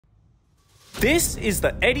This is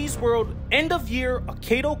the Eddie's World End of Year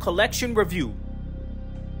Akedo Collection Review.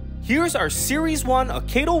 Here's our Series 1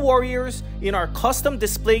 Akedo Warriors in our custom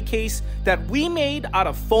display case that we made out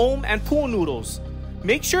of foam and pool noodles.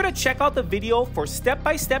 Make sure to check out the video for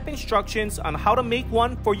step-by-step instructions on how to make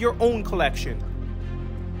one for your own collection.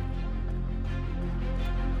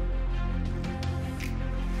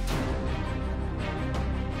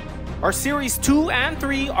 Our Series 2 and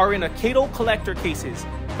 3 are in Akedo collector cases,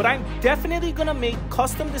 but I'm definitely gonna make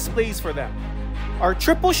custom displays for them. Our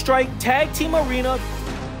Triple Strike Tag Team Arena,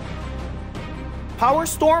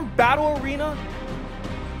 Powerstorm Battle Arena,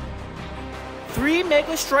 3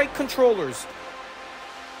 Mega Strike controllers,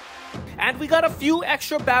 and we got a few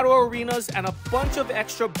extra battle arenas and a bunch of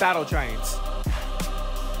extra battle giants.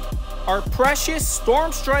 Our precious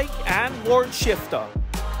Storm Strike and Lord Shifter.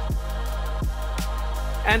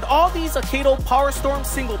 And all these Akedo Powerstorm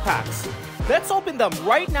single packs. Let's open them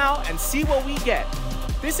right now and see what we get.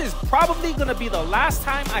 This is probably going to be the last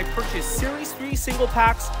time I purchase Series 3 single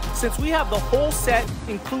packs since we have the whole set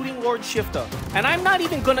including Lord Shifter. And I'm not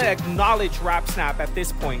even going to acknowledge Rap Snap at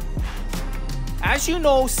this point. As you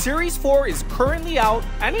know, Series 4 is currently out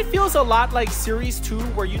and it feels a lot like Series 2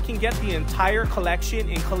 where you can get the entire collection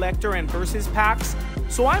in collector and versus packs.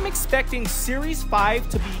 So I'm expecting Series 5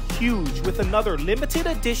 to be huge with another limited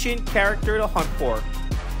edition character to hunt for.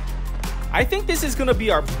 I think this is going to be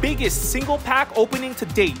our biggest single pack opening to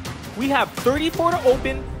date. We have 34 to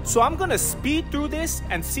open, so I'm going to speed through this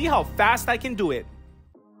and see how fast I can do it.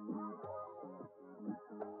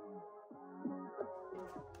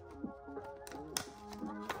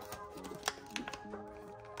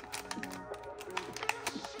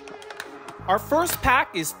 Our first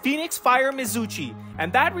pack is Phoenix Fire Mizuchi,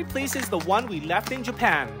 and that replaces the one we left in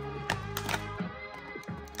Japan.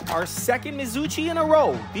 Our second Mizuchi in a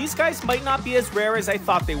row. These guys might not be as rare as I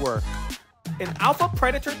thought they were. An Alpha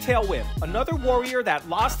Predator Tail Whip, another warrior that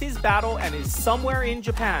lost his battle and is somewhere in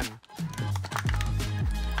Japan.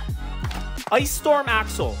 Ice Storm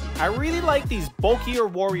Axle. I really like these bulkier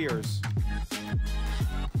warriors.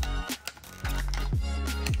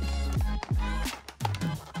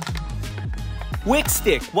 Wick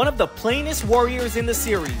Stick, one of the plainest warriors in the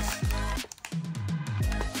series.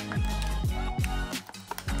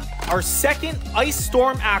 Our second Ice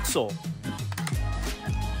Storm Axle.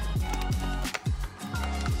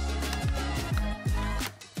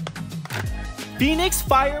 Phoenix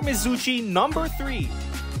Fire Mizuchi number 3.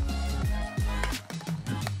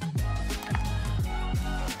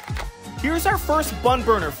 Here's our first bun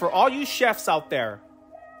burner for all you chefs out there.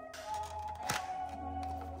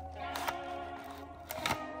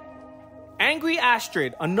 Angry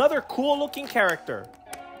Astrid, another cool looking character.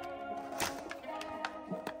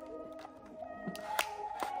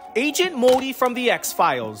 Agent Modi from the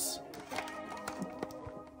X-Files.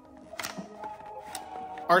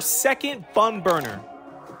 Our second bun burner.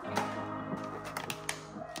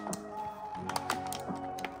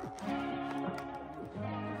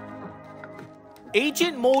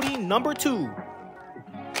 Agent Modi number 2.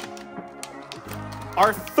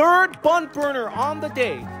 Our third bun burner on the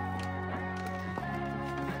day.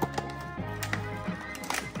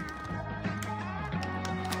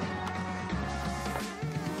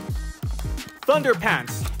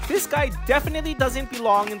 Thunderpants. This guy definitely doesn't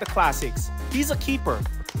belong in the classics. He's a keeper.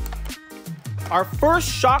 Our first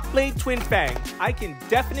Shockblade Twin Fang. I can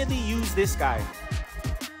definitely use this guy.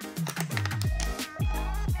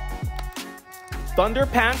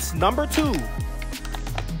 Thunderpants number 2.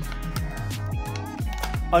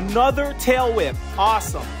 Another Tail Whip.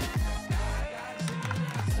 Awesome.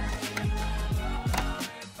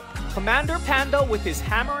 Commander Panda with his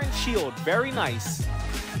hammer and shield. Very nice.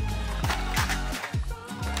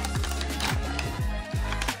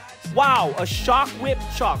 Wow, a Shock Whip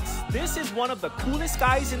Chucks. This is one of the coolest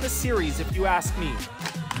guys in the series if you ask me.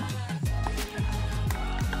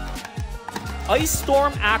 Ice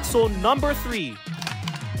Storm Axle number 3.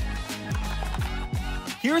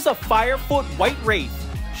 Here's a Firefoot White Wraith.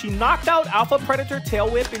 She knocked out Alpha Predator Tail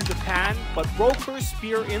Whip in Japan, but broke her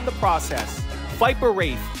spear in the process. Viper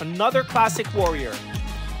Wraith, another classic warrior.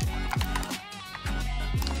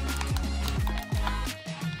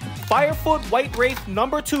 Firefoot White Wraith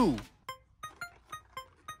number 2.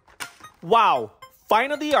 Wow,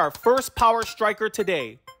 finally our first Power Striker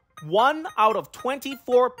today. 1 out of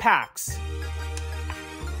 24 packs.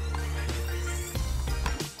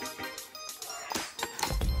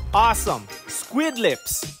 Awesome, Squid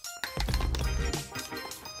Lips.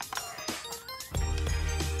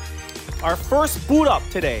 Our first boot up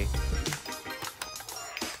today.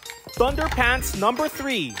 Thunderpants number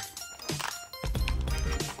 3.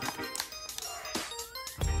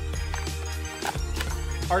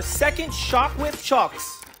 Our second Shockwave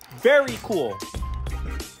Chucks. Very cool.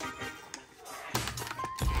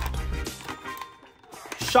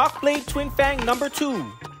 Shockblade Twin Fang number 2.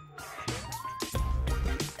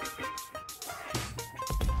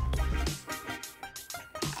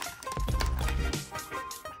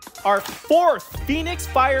 Our fourth Phoenix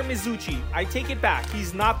Fire Mizuchi. I take it back,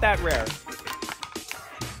 he's not that rare.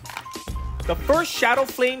 The first Shadow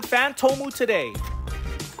Flame Phantomu today.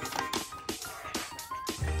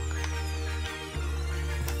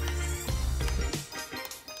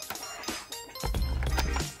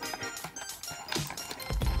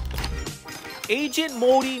 Agent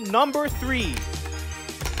Modi number 3.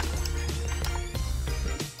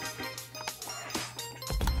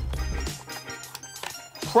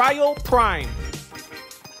 Cryo Prime.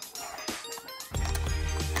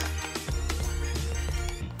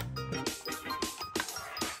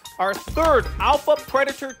 Our third Alpha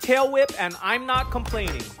Predator Tail Whip, and I'm not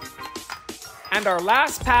complaining. And our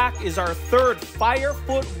last pack is our third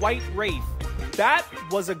Firefoot White Wraith. That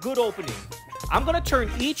was a good opening. I'm going to turn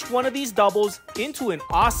each one of these doubles into an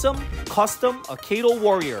awesome custom Akedo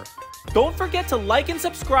Warrior. Don't forget to like and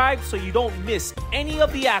subscribe so you don't miss any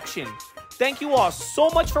of the action. Thank you all so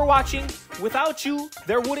much for watching. Without you,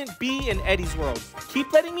 there wouldn't be an Eddie's World.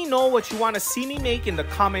 Keep letting me know what you want to see me make in the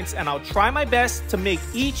comments, and I'll try my best to make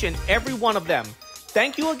each and every one of them.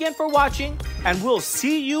 Thank you again for watching, and we'll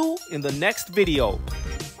see you in the next video.